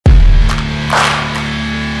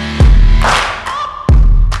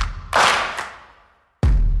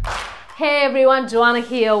Hey everyone, Joana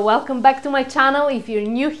here. Welcome back to my channel. If you're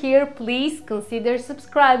new here, please consider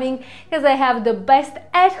subscribing because I have the best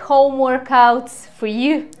at-home workouts for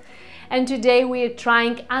you. And today we are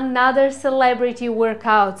trying another celebrity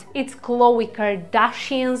workout. It's Khloé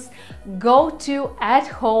Kardashian's go-to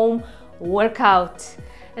at-home workout.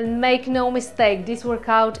 And make no mistake, this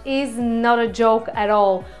workout is not a joke at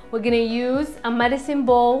all. We're gonna use a medicine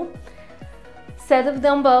ball, set of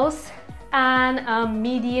dumbbells, and a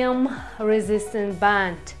medium resistant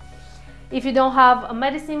band. If you don't have a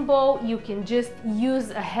medicine ball, you can just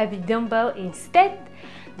use a heavy dumbbell instead.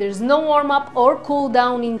 There's no warm-up or cool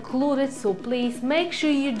down included, so please make sure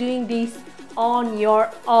you're doing this on your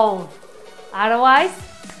own. Otherwise,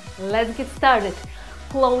 let's get started.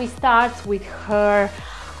 Khloé starts with her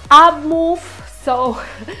ab move, so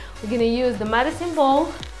we're gonna use the medicine ball.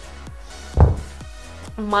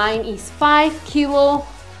 Mine is 5 kilo.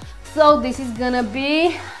 So this is gonna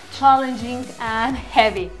be challenging and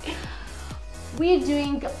heavy. We're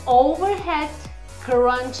doing overhead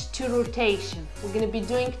crunch to rotation. We're gonna be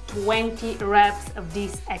doing 20 reps of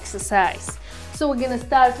this exercise. So we're gonna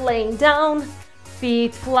start laying down,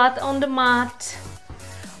 feet flat on the mat.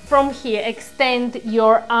 From here, extend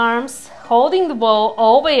your arms, holding the ball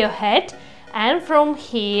over your head. And from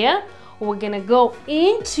here, we're gonna go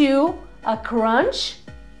into a crunch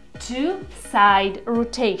to side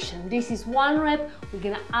rotation. This is 1 rep. We're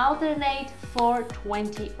gonna alternate for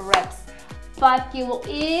 20 reps. 5 kilo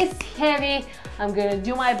is heavy. I'm gonna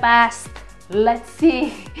do my best. Let's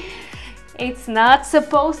see. It's not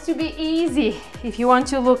supposed to be easy. If you want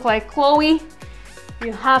to look like Khloé,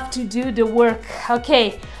 you have to do the work.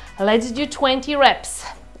 Okay, let's do 20 reps.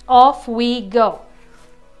 Off we go.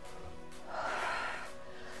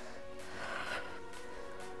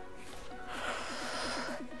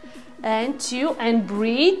 And 2, and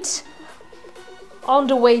breathe. On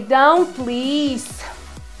the way down, please.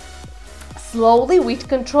 Slowly, with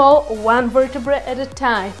control, 1 vertebra at a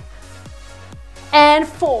time. And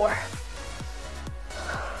 4.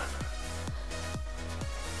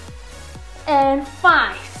 And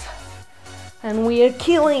 5. And we are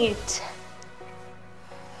killing it.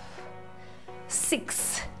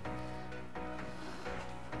 6.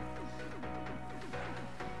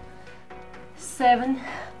 7.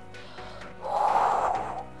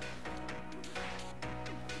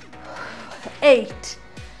 8.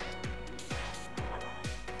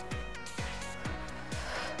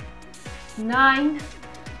 9.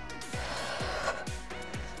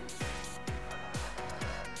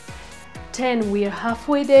 10. We are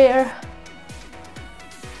halfway there.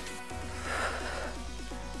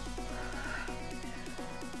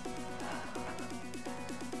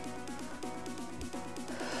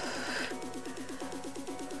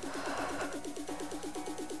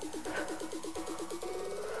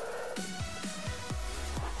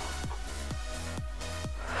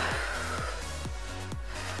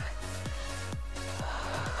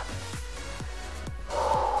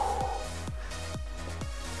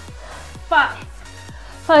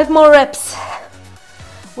 5 more reps.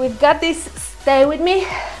 We've got this. Stay with me.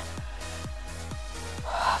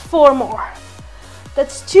 4 more.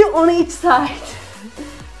 That's 2 on each side.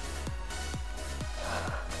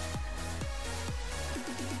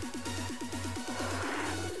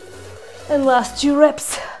 And last 2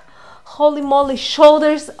 reps. Holy moly,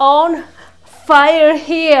 shoulders on fire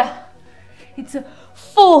here. It's a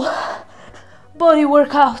full body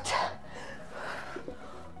workout.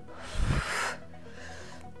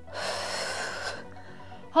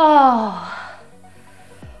 Oh,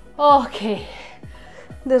 okay,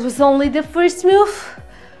 that was only the first move.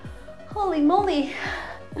 Holy moly.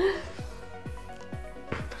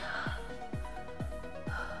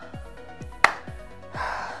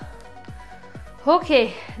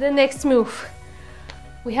 Okay, the next move.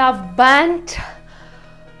 We have band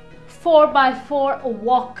 4x4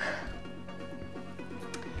 walk.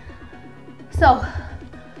 So,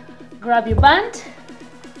 grab your band.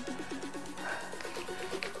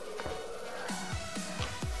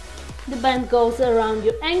 The band goes around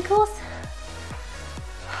your ankles.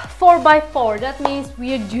 4x4, that means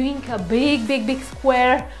we are doing a big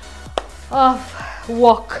square of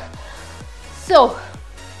walk. So,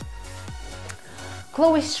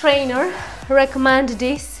 Khloé's trainer recommends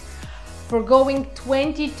this for going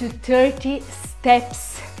 20 to 30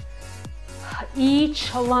 steps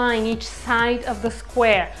each line, each side of the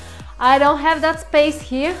square. I don't have that space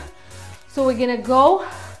here, so we're gonna go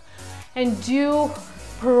and do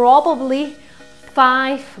probably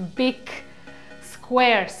 5 big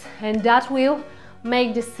squares, and that will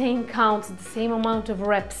make the same count, the same amount of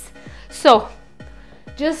reps. So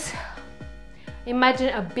just Imagine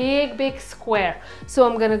a big square. So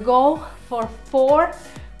I'm gonna go for 4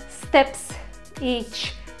 steps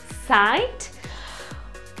each side.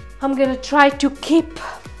 I'm gonna try to keep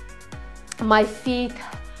my feet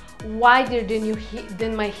wider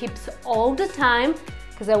than my hips all the time,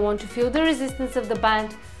 because I want to feel the resistance of the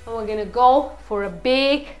band. And we're gonna go for a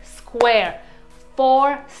big square.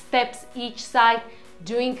 4 steps each side,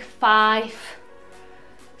 doing 5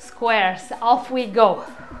 squares. Off we go.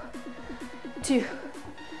 2,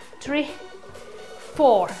 3,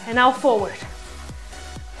 4, and now forward.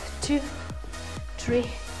 2, 3,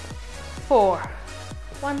 4.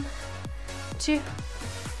 1, 2,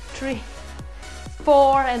 3,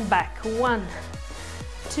 4, and back. 1,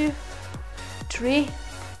 2, 3,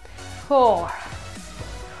 4.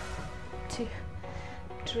 2,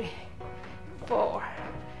 3, 4.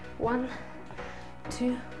 1,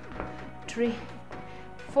 2, 3,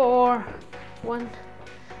 4. 1,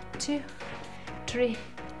 2, 3,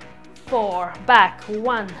 4. Back.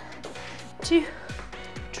 1, 2,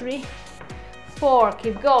 3, 4.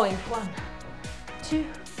 Keep going. 1, 2,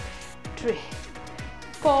 3,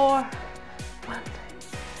 4. 1,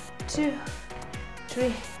 2,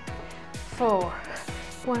 3, 4.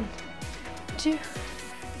 1, 2,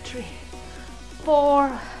 3, 4.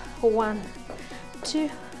 1, 2,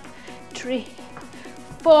 3,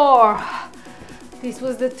 4. This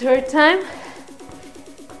was the 3rd time.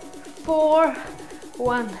 4.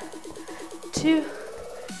 1, 2,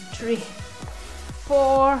 3,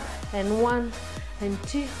 4, and 1, and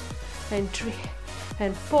 2, and 3,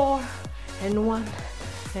 and 4, and 1,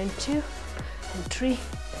 and 2, and 3,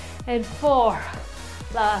 and 4.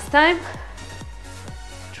 Last time.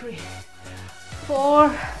 3, 4.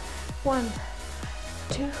 1,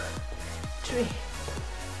 2, 3,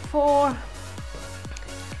 4.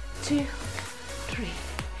 2, 3,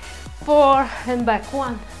 4, and back.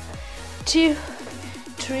 1, 2,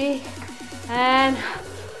 3, and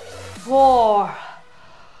 4.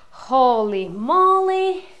 Holy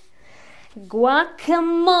moly,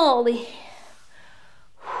 guacamole.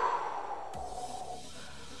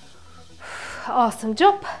 Awesome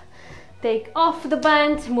job. Take off the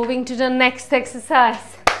band, moving to the next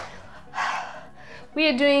exercise. We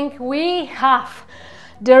have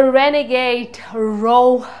the Renegade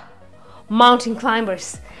row mountain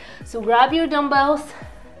climbers. So grab your dumbbells,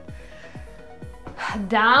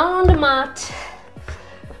 down on the mat.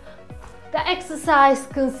 The exercise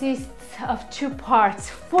consists of 2 parts.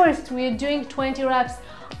 First, we are doing 20 reps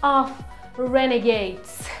of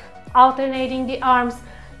Renegades, alternating the arms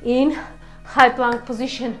in high plank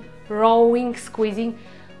position, rowing, squeezing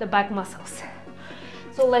the back muscles.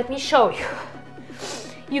 So let me show you.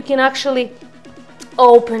 You can actually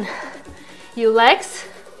open your legs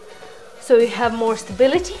so you have more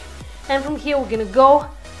stability, and from here we're gonna go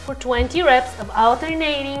for 20 reps of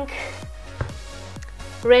alternating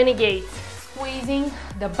Renegades, squeezing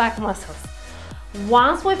the back muscles.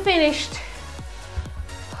 Once we're finished,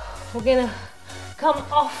 we're gonna come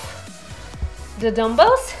off the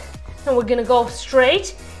dumbbells and we're gonna go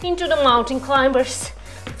straight into the mountain climbers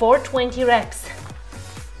for 20 reps.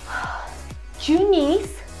 2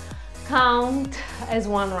 knees count as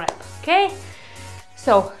 1 rep, okay?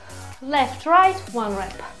 So left, right, 1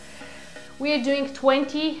 rep. We are doing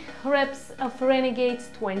 20 reps of Renegades,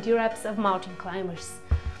 20 reps of mountain climbers.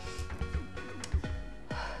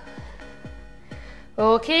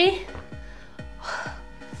 Okay,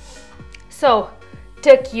 so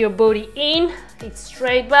tuck your body in, it's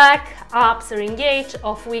straight back, abs are engaged,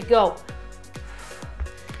 off we go.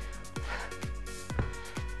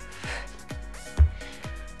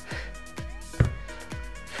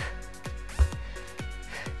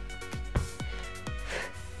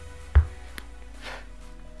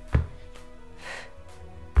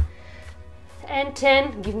 And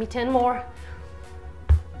 10, give me 10 more.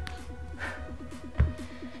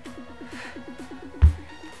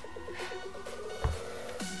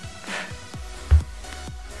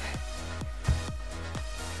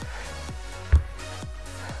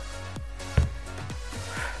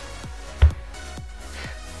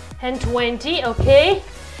 And 20, okay?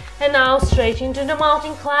 And now straight into the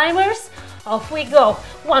mountain climbers. Off we go.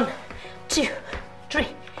 1, 2, 3,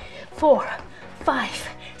 4, 5,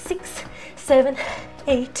 6, 7,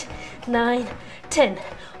 8, 9, 10.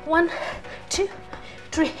 1, 2,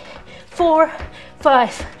 3, 4,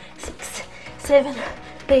 5, 6, 7,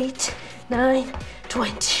 8, 9,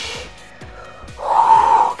 20.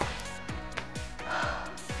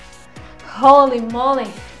 Holy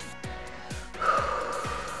moly.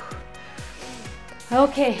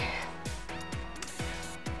 Okay.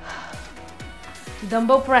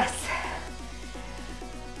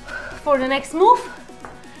 For For the next move,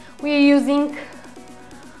 we are using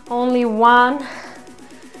only one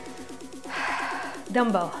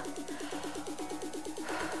dumbbell.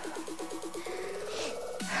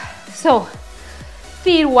 So,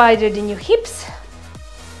 feet wider than your hips,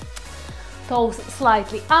 toes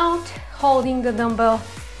slightly out, holding the dumbbell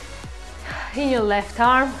in your left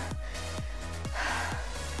arm.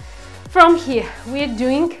 From here, we are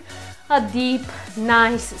doing a deep,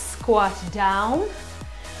 nice squat down,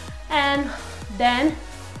 and then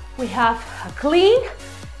we have a clean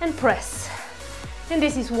and press. And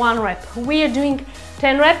this is 1 rep. We are doing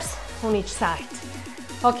 10 reps on each side.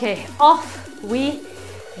 Okay, off we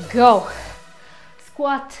go.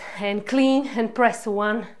 Squat and clean and press.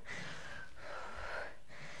 1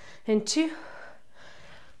 and 2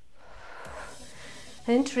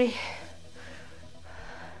 and 3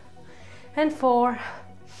 and 4,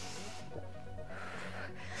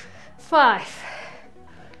 5,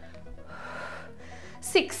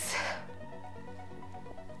 6,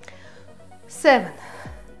 7.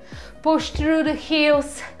 Push through the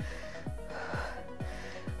heels.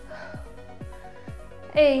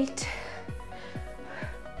 8,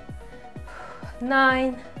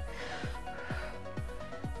 9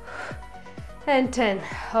 and 10.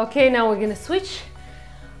 Okay, now we're gonna switch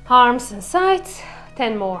arms and sides.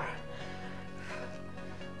 10 more.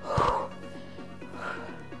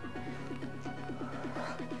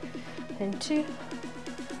 And 2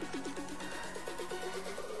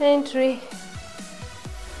 and 3,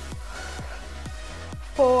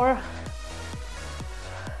 4,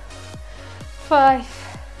 5,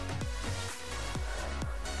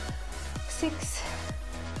 6,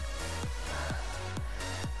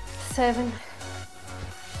 7,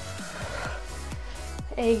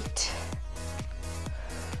 8,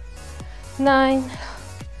 9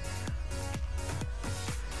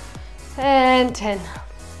 and 10.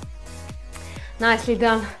 Nicely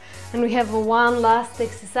done. And we have one last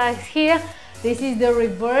exercise here. This is the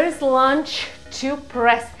reverse lunge to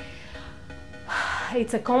press.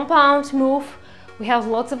 It's a compound move. We have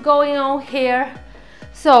lots of going on here.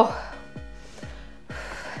 So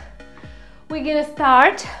we're gonna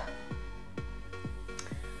start.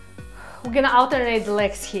 We're gonna alternate the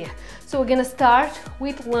legs here. So we're gonna start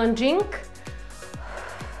with lunging.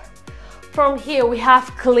 From here we have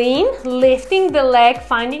clean, lifting the leg,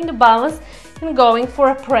 finding the balance, and going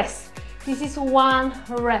for a press. This is 1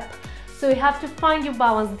 rep. So you have to find your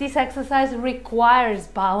balance. This exercise requires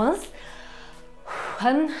balance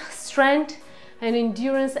and strength and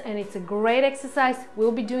endurance, and it's a great exercise.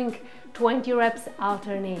 We'll be doing 20 reps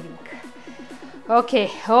alternating.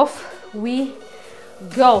 Okay, off we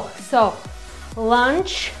go. So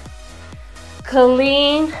lunge,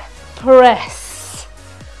 clean, press.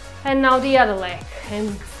 And now the other leg,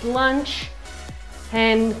 and lunge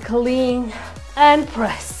and clean and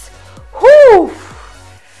press. Whoo!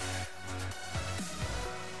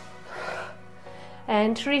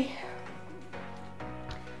 And 3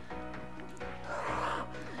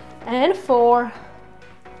 and 4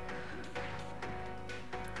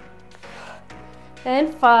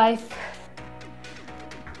 and 5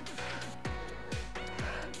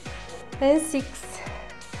 and 6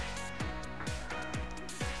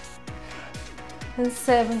 and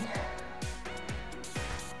 7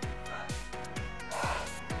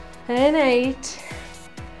 and 8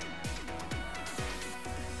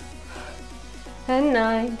 and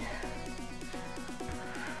 9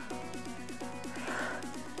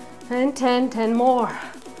 and 10. 10 more.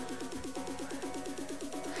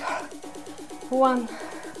 1,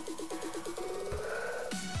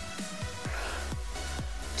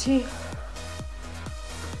 2,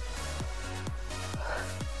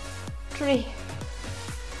 3,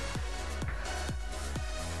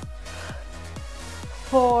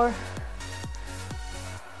 4,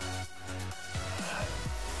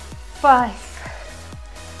 5,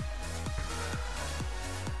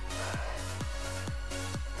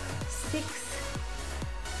 6,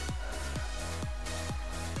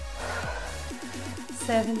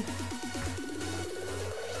 7,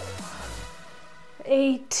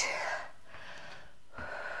 8,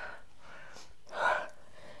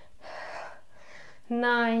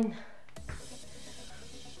 9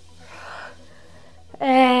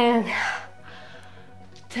 and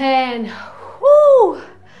 10. Woo!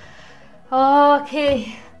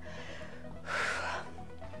 Okay,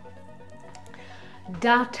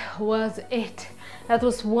 that was it. That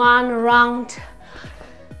was 1 round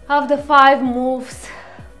of the 5 moves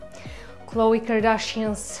Khloé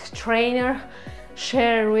Kardashian's trainer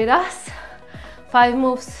shared with us. 5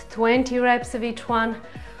 moves, 20 reps of each one.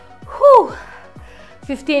 Whew!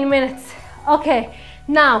 15 minutes Okay,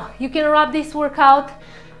 now you can wrap this workout,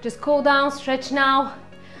 just cool down, stretch now,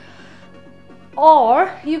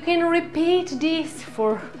 or you can repeat this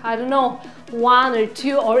for, I don't know, 1 or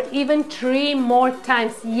 2 or even 3 more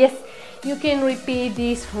times. Yes, you can repeat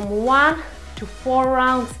this from 1 to 4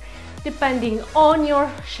 rounds, depending on your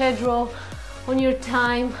schedule, on your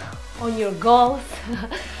time, on your goals.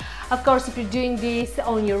 Of course, if you're doing this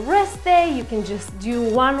on your rest day, you can just do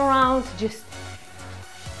 1 round just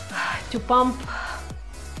to pump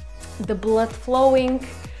the blood flowing.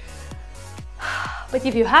 But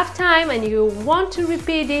if you have time and you want to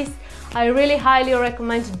repeat this, I really highly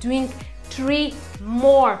recommend doing 3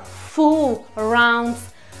 more full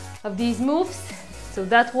rounds of these moves. So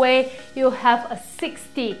that way you'll have a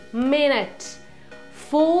 60-minute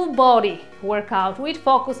full body workout with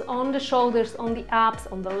focus on the shoulders, on the abs,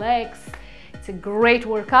 on the legs. It's a great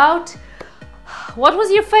workout. What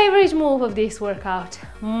was your favorite move of this workout?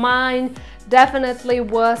 Mine definitely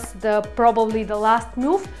was probably the last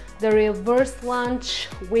move, the reverse lunge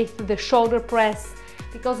with the shoulder press,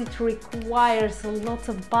 because it requires lots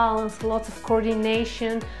of balance, lots of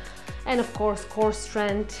coordination, and of course core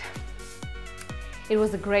strength. It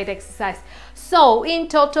was a great exercise. So in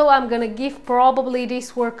total, I'm gonna give probably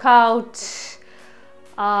this workout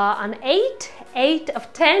an 8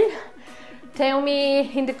 of 10. Tell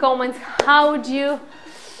me in the comments how would you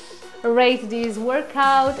rate this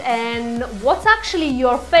workout and what's actually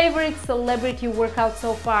your favorite celebrity workout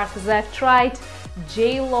so far, because I've tried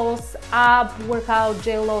J-Lo's ab workout,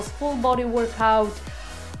 J-Lo's full body workout.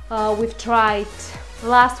 We've tried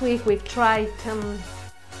last week, we've tried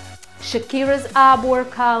Shakira's ab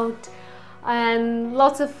workout, and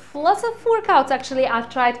lots of workouts. Actually, I've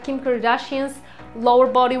tried Kim Kardashian's lower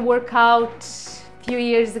body workout a few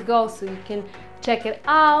years ago, so you can check it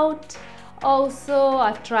out. Also,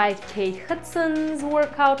 I've tried Kate Hudson's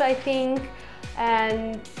workout, I think,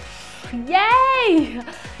 and yay!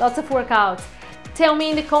 Lots of workouts. Tell me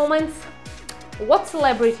in the comments what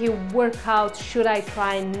celebrity workout should I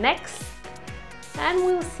try next, and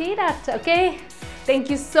we'll see that, okay? Thank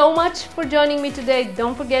you so much for joining me today.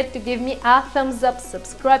 Don't forget to give me a thumbs up,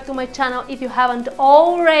 subscribe to my channel if you haven't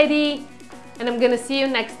already, and I'm gonna see you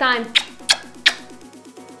next time.